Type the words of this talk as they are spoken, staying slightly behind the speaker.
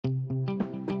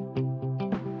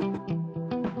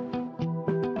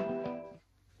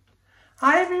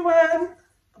Hi everyone,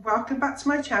 welcome back to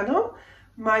my channel.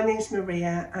 My name's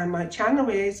Maria and my channel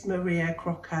is Maria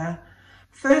Crocker.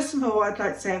 First of all, I'd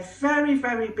like to say a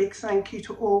very big thank you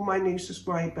to all my new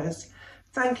subscribers.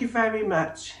 Thank you very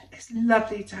much. It's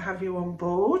lovely to have you on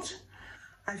board.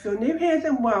 If you're new here,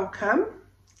 then welcome.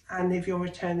 And if you're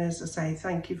returners, I say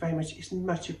thank you very much. It's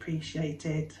much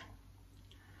appreciated.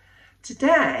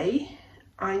 Today,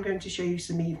 I'm going to show you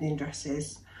some evening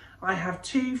dresses. I have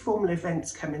two formal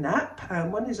events coming up.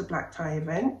 One is a black tie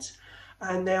event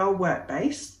and they are work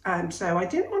based. So I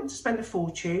didn't want to spend a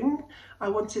fortune. I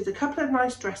wanted a couple of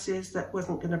nice dresses that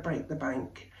wasn't going to break the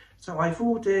bank. So I've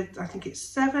ordered, I think it's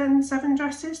seven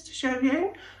dresses to show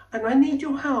you. And I need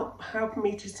your help helping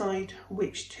me decide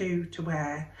which two to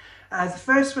wear. The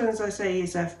first one, as I say,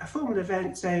 is a formal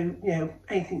event, so you know,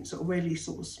 anything sort of really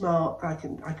sort of smart. I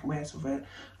can wear sort of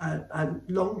a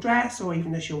long dress or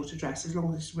even a shorter dress, as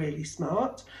long as it's really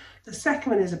smart. The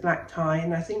second one is a black tie,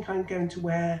 and I think I'm going to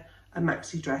wear a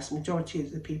maxi dress. Majority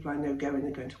of the people I know are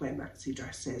going to wear maxi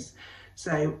dresses.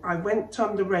 So I went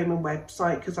on the Roman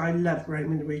website because I love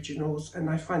Roman originals and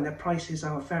I find their prices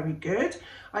are very good.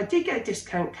 I did get a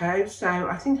discount code, so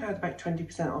I think I had about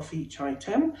 20% off each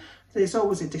item. There's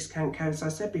always a discount code, as I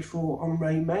said before, on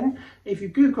Roman. If you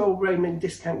Google Roman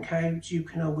discount codes, you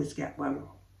can always get one.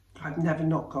 I've never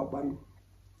not got one.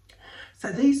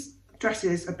 So these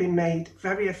dresses have been made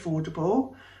very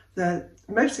affordable. The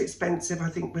most expensive, I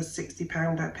think, was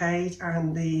 £60 I paid,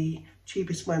 and the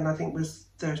cheapest one, I think, was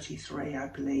 33, I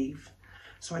believe.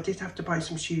 So I did have to buy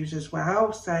some shoes as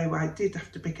well. So I did have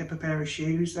to pick up a pair of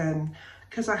shoes, and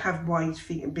because I have wide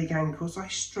feet and big ankles, I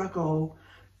struggle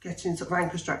getting sort of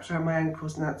ankle straps around my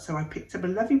ankles and that. So I picked up a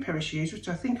lovely pair of shoes, which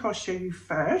I think I'll show you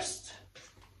first.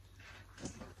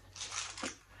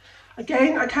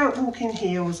 Again, I can't walk in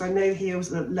heels. I know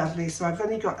heels look lovely, so I've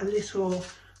only got a little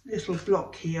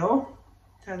block heel.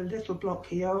 A little block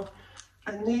heel.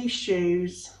 And these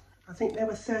shoes, I think they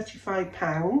were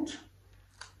 £35.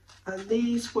 And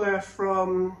these were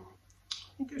from,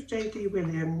 I think it was J.D.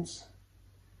 Williams.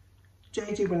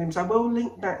 J.D. Williams. I will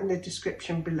link that in the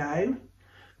description below.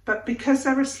 But because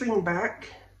they're a slingback,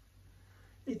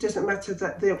 it doesn't matter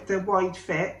that they're wide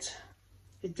fit.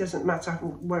 It doesn't matter, I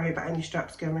don't worry about any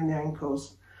straps going around the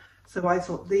ankles. So I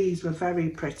thought these were very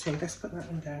pretty. Let's put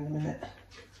that one down a minute.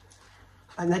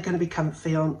 And they're going to be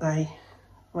comfy, aren't they?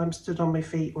 When I'm stood on my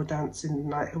feet or dancing the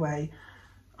night away,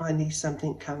 I need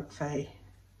something comfy.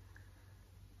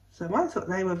 So I thought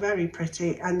they were very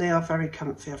pretty and they are very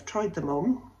comfy. I've tried them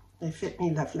on. They fit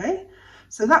me lovely.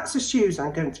 So that's the shoes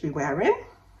I'm going to be wearing.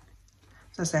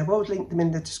 So I say I will link them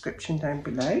in the description down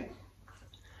below.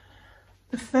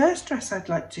 The first dress I'd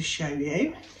like to show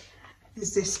you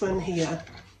is this one here.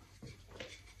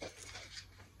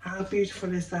 How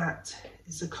beautiful is that?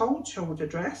 It's a cold shoulder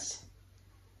dress.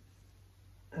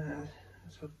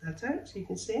 Let's put that out so you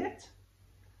can see it.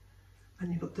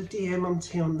 And you've got the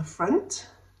diamanté on the front.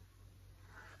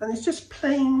 And it's just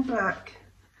plain black.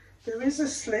 There is a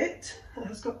slit. It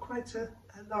has got quite a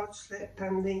large slit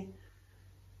down the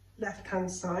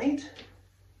left-hand side.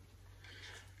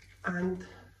 And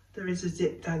there is a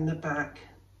zip down the back.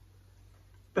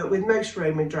 But with most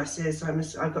Roman dresses,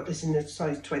 I've got this in a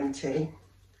size 20.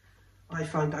 I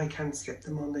find I can slip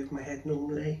them on over my head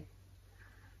normally.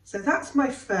 So that's my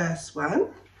first one.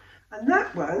 And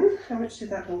that one, how much did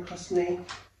that one cost me?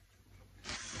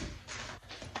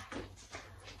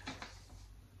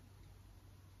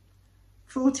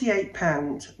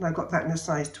 £48, and I got that in a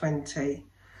size 20.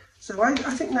 So I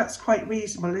think that's quite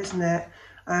reasonable, isn't it?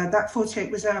 That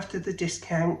 48 was after the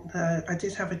discount. I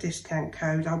did have a discount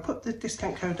code. I'll put the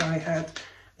discount code I had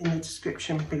in the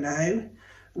description below.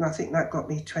 And I think that got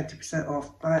me 20%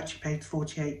 off. I actually paid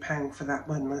 £48 for that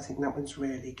one, and I think that one's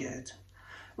really good.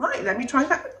 Right, let me try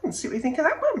that one and see what you think of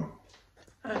that one.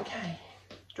 Okay,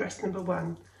 dress number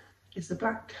one is the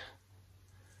black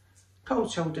cold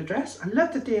shoulder dress. I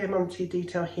love the diamante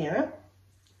detail here.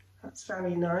 That's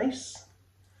very nice.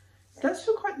 It does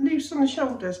feel quite loose on the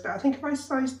shoulders, but I think if I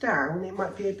size down, it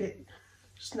might be a bit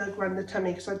snug around the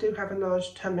tummy because I do have a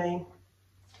large tummy.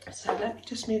 So let me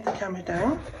just move the camera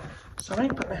down. Sorry,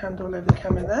 put my hand all over the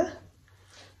camera there.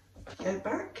 Go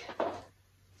back. So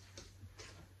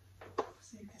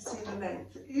you can see the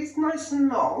length. It is nice and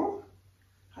long.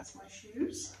 That's my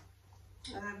shoes.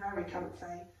 And they're very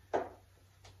comfy.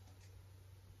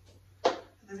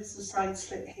 There is a side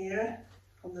slit here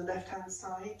on the left hand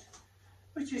side,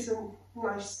 which is a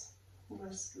nice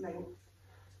length.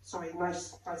 Sorry,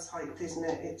 nice height, isn't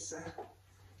it? It's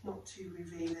not too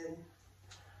revealing.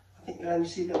 I think you only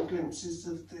see little glimpses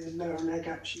of the lower leg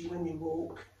actually when you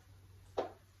walk.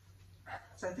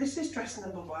 So this is dress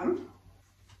number one.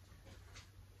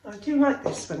 I do like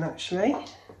this one actually.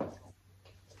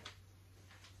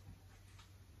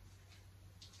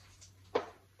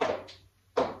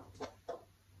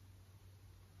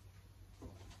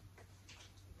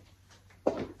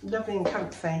 Lovely and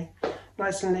comfy,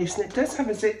 nice and loose, and it does have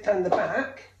a zip down the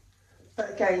back,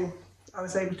 but again I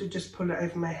was able to just pull it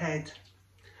over my head.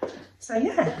 So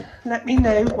yeah, let me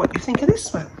know what you think of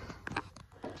this one.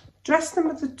 Dress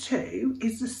number 2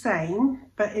 is the same,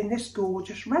 but in this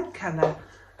gorgeous red colour.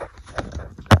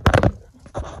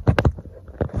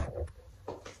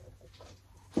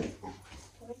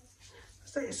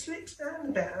 So it slips down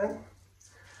a bit. I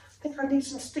think I need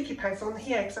some sticky pads on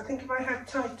here, because I think if I had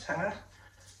tighter,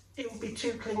 it would be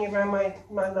too clingy around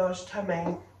my large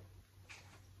tummy.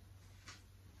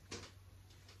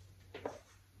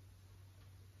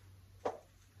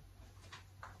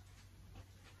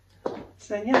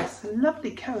 So yes, a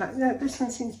lovely colour. Yeah, this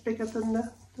one seems bigger than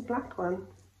the black one.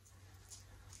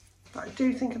 But I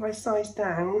do think if I size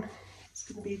down, it's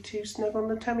going to be too snug on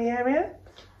the tummy area.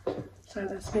 So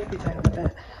let's move it down a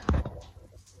bit.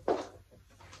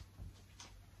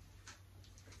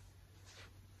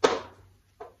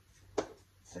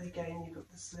 So again, you've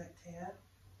got the slit here.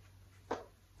 I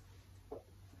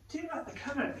do like the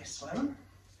colour of this one.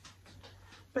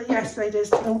 But yes, ladies,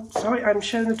 oh sorry, I'm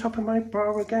showing the top of my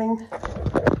bra again.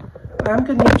 I'm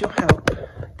going to need your help.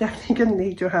 Definitely going to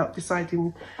need your help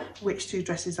deciding which 2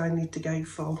 dresses I need to go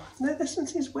for. No, this one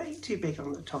seems way too big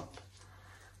on the top.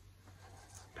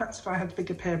 Perhaps if I had a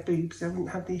bigger pair of boobs, I wouldn't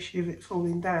have the issue of it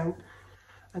falling down.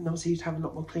 And obviously you'd have a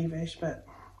lot more cleavage, but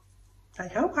hey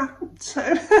ho, haven't. So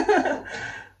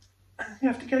you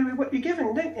have to go with what you're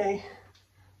given, don't you?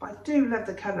 But I do love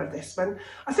the colour of this one.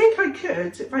 I think I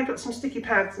could, if I got some sticky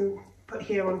pads and put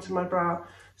here onto my bra,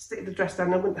 stick the dress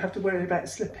down, I wouldn't have to worry about it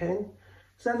slipping.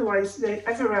 So otherwise,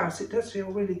 everywhere else, it does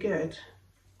feel really good.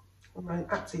 And I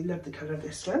absolutely love the colour of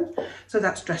this one. So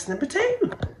that's dress number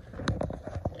 2.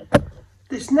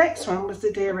 This next one was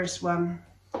the dearest one.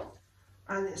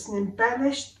 And it's an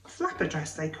embellished flapper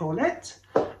dress, they call it.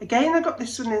 Again, I got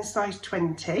this one in size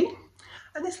 20.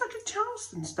 And it's like a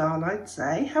Charleston style, I'd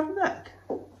say. Have a look.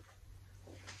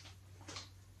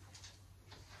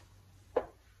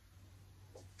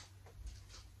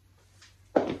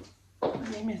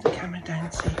 Let me move the camera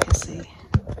down so you can see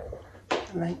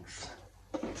the length.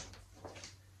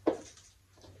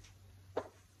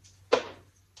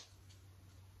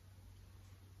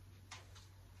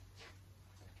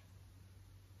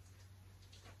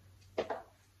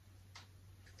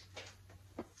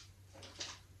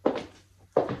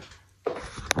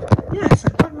 Yes, I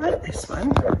quite like this one.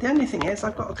 The only thing is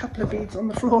I've got a couple of beads on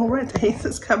the floor already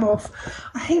that's come off.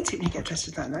 I hate it when you get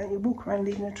dressed like that. You walk around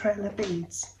leaving a trail of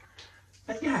beads.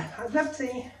 But yeah, I love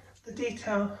the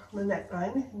detail on the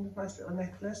neckline. A nice little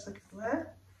necklace I could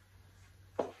wear.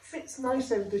 Fits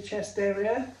nice over the chest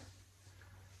area.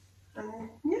 And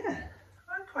yeah,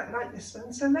 I quite like this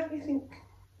one. So let me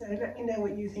know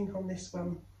what you think on this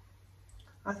one.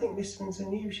 I think this one's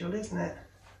unusual, isn't it?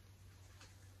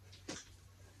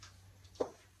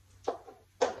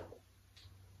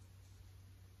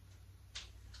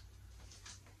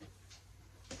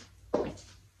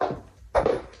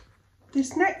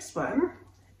 This next one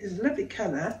is a lovely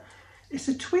colour. It's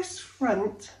a twist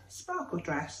front sparkle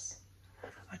dress.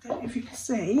 I don't know if you can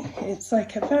see, it's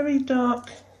like a very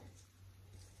dark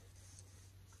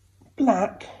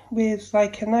black with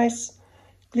like a nice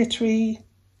glittery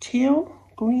teal,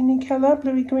 greeny colour,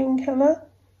 bluey green colour,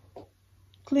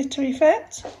 glitter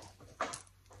effect.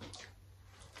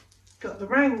 Got the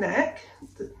round neck,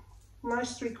 the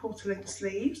nice 3/4 length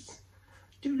sleeves.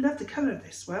 Do love the colour of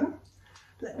this one.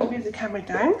 Let me move the camera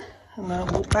down and I'll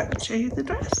walk back and show you the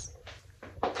dress.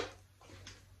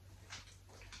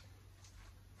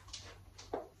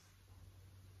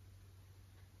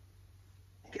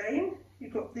 Again,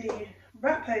 you've got the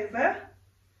wrap over.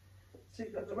 So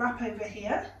you've got the wrap over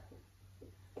here.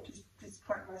 It's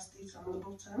quite nice detail on the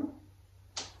bottom.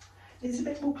 It's a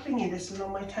bit more clingy, this one,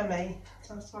 on my tummy.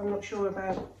 So that's why I'm not sure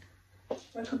about.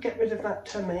 If I could get rid of that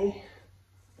tummy,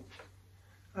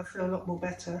 I'd feel a lot more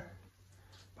better.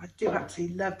 I do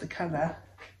absolutely love the colour.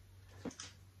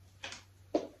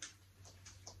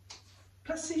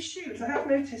 Plus these shoes, I have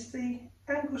noticed the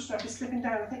ankle strap is slipping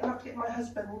down. I think I'll have to get my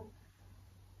husband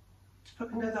to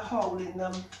put another hole in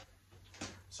them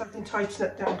so I can tighten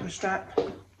up the ankle strap.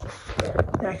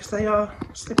 Yeah, because they are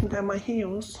slipping down my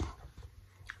heels,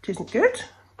 which isn't good.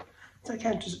 So I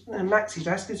can't just a maxi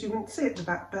dress because you wouldn't see it at the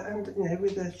back, but you know,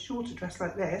 with a shorter dress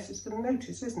like this, it's going to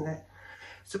notice, isn't it?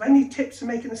 So any tips for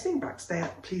making the slingback stay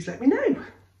up, please let me know.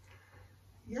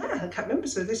 Yeah, I can't remember.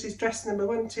 So this is dress number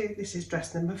 1, 2, this is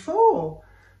dress number 4.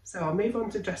 So I'll move on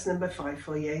to dress number 5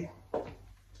 for you.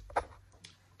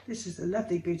 This is a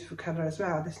lovely, beautiful colour as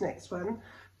well, this next one.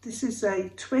 This is a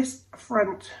twist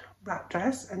front wrap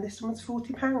dress, and this one's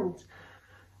 £40.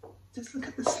 Just look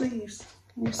at the sleeves.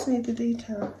 Can you see the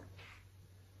detail?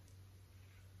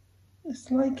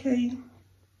 It's like a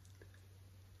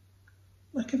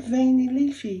veiny,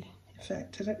 leafy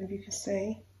effect. I don't know if you can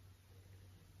see.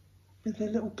 With a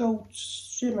little gold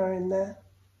shimmer in there.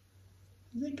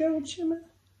 Is it gold shimmer?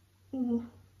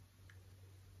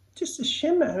 Just a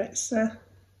shimmer. It's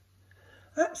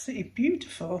absolutely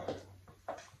beautiful.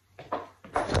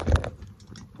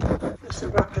 It's a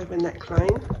wrap over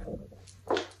neckline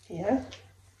here.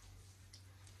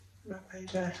 Wrap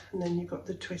over, and then you've got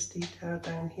the twist detail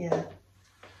down here.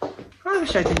 I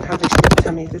wish I didn't have this big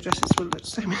tummy. The dresses would look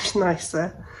so much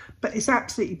nicer, but it's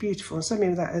absolutely beautiful. And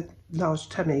somebody without a large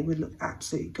tummy would look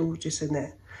absolutely gorgeous in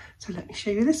it. So let me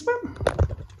show you this one.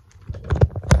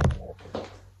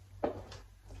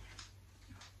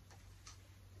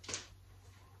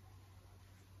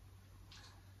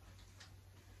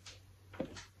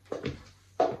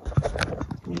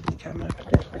 Move the camera up a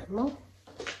little bit more.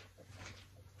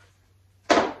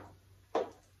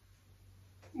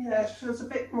 Yeah, it feels a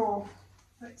bit more,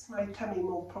 makes my tummy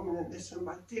more prominent, this one,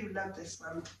 but I do love this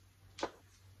one.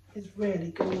 It's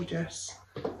really gorgeous.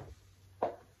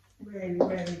 Really,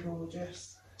 really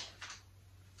gorgeous.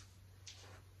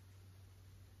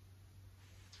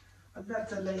 I love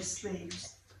the lace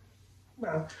sleeves.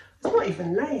 Well, it's not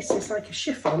even lace, it's like a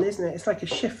chiffon, isn't it? It's like a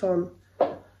chiffon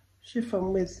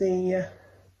with the,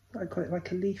 I call it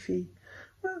like a leafy,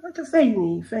 well, like a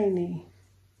veiny.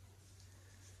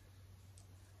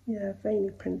 Yeah,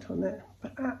 veiny print on it,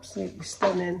 but absolutely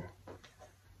stunning.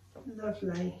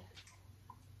 Lovely.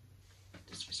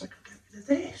 Just wish I could get rid of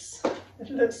this.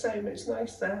 It looks so much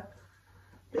nicer.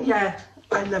 But yeah,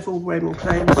 I love all Roman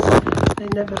clothes. They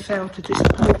never fail to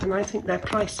disappoint, and I think their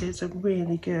prices are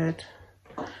really good.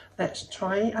 Let's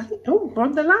try, I think, oh, we're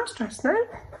on the last dress now.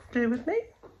 Bear with me.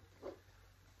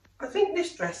 I think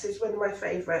this dress is one of my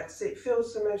favourites. It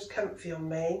feels the most comfy on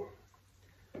me.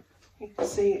 You can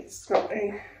see it's got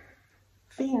a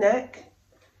V-neck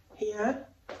here,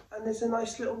 and there's a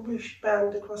nice little ruched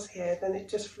band across here, then it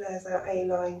just flares out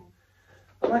A-line.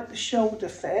 I like the shoulder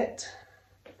fit.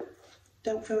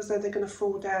 Don't feel as though they're going to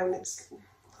fall down. It's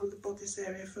on the bodice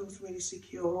area, feels really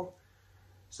secure.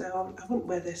 So I wouldn't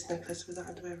wear this necklace without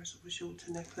I'd wear a sort of a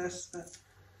shorter necklace, but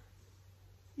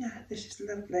yeah, this is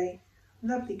lovely.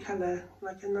 Lovely colour,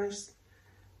 like a nice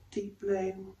deep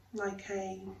blue, like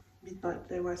a midnight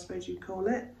blue, I suppose you'd call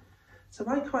it. So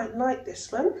I quite like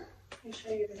this one. Let me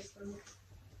show you this one.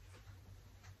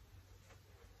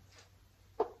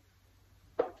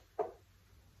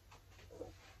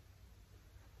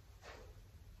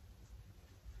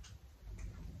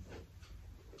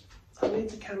 I'll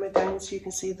move the camera down so you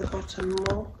can see the bottom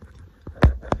more.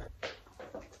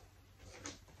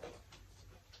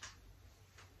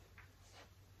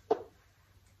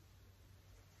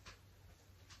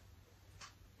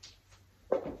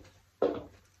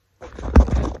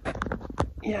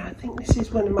 Yeah, I think this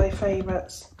is one of my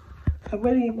favourites. I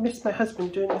really miss my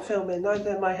husband doing the filming.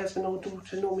 Neither my husband or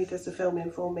daughter normally does the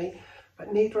filming for me,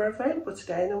 but neither are available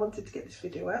today, and I wanted to get this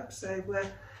video up. So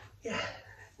yeah,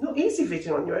 not easy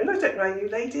video on your own. I don't know how you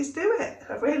ladies do it.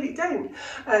 I really don't.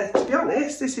 To be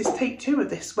honest, this is take 2 of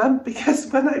this one, because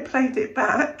when I played it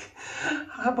back,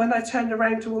 when I turned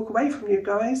around to walk away from you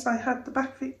guys, I had the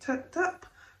back of it tucked up.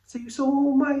 So you saw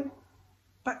all my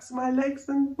backs of my legs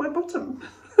and my bottom.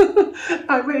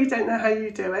 I really don't know how you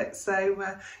do it, so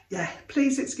yeah,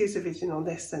 please excuse the vision on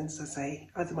this, and as I say,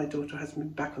 either my daughter or husband will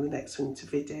be back on the next one to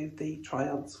video the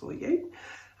try-ons for you,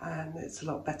 and it's a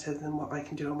lot better than what I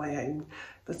can do on my own.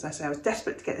 But as I say, I was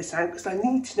desperate to get this out because I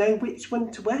need to know which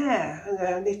one to wear, and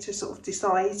I need to sort of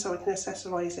decide so I can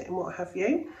accessorise it and what have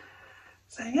you.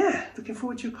 So yeah, looking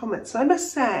forward to your comments. And I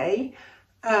must say,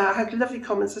 I had lovely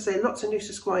comments to say, lots of new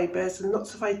subscribers and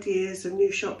lots of ideas of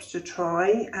new shops to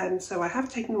try, and so I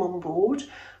have taken them on board.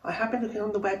 I have been looking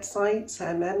on the websites,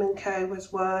 M&Co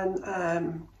was one,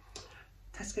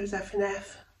 Tesco's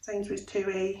F&F, Sainsbury's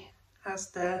TUI,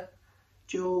 Asda,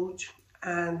 George,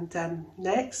 and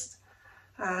Next.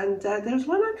 And there was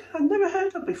one I'd never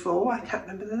heard of before. I can't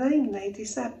remember the name, lady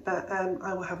said, but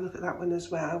I will have a look at that one as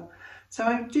well. So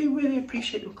I do really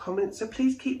appreciate your comments, so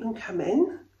please keep them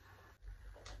coming.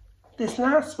 This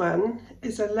last one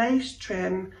is a lace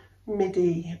trim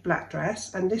midi black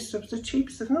dress, and this was the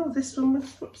cheapest of all. This one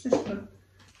was, what's this one?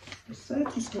 It was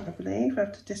 30, I believe,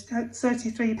 after discount,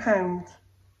 £33.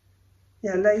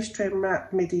 Yeah, lace trim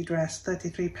wrap midi dress,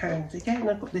 £33. Again,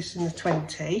 I got this in the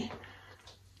 20.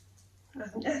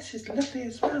 And yeah, she's lovely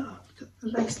as well. Look at the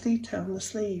lace detail on the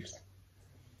sleeves.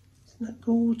 Isn't that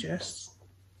gorgeous?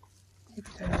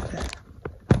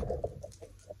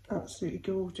 Absolutely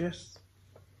gorgeous.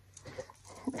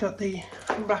 Got the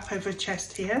wrap over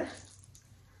chest here,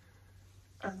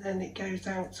 and then it goes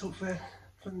out sort of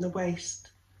from the waist.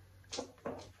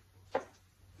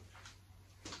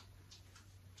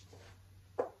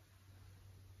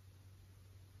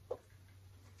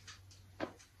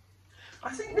 I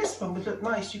think this one would look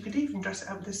nice. You could even dress it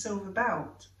up with a silver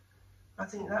belt. I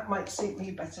think that might suit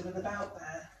me better with a belt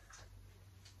there.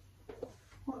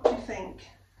 What do you think?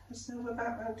 A silver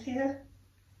belt around here?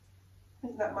 I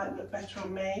think that might look better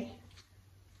on me.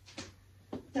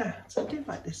 Yeah, so I do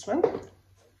like this one.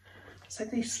 So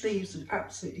these sleeves are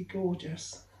absolutely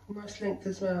gorgeous. Nice length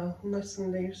as well, nice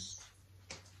and loose.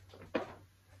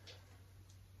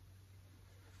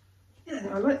 Yeah,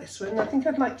 I like this one. I think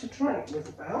I'd like to try it with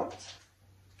a belt.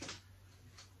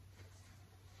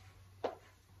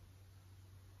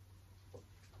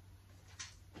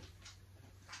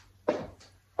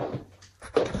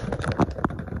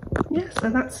 Yeah, so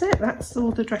that's it. That's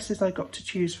all the dresses I got to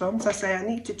choose from. So I say I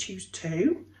need to choose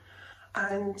 2,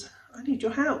 and I need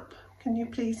your help. Can you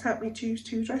please help me choose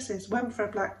 2 dresses? One for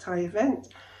a black tie event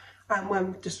and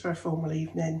one just for a formal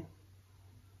evening.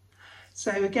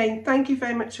 So again, thank you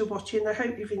very much for watching. I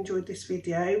hope you've enjoyed this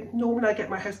video. Normally I get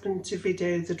my husband to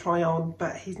video the try on,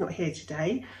 but he's not here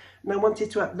today. And I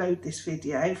wanted to upload this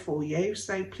video for you.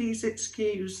 So please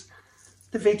excuse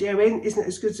the videoing isn't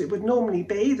as good as it would normally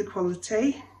be, the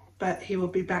quality, but he will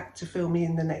be back to film me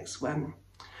in the next one.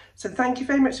 So thank you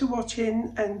very much for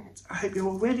watching, and I hope you're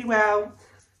all really well,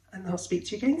 and I'll speak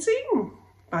to you again soon.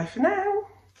 Bye for now.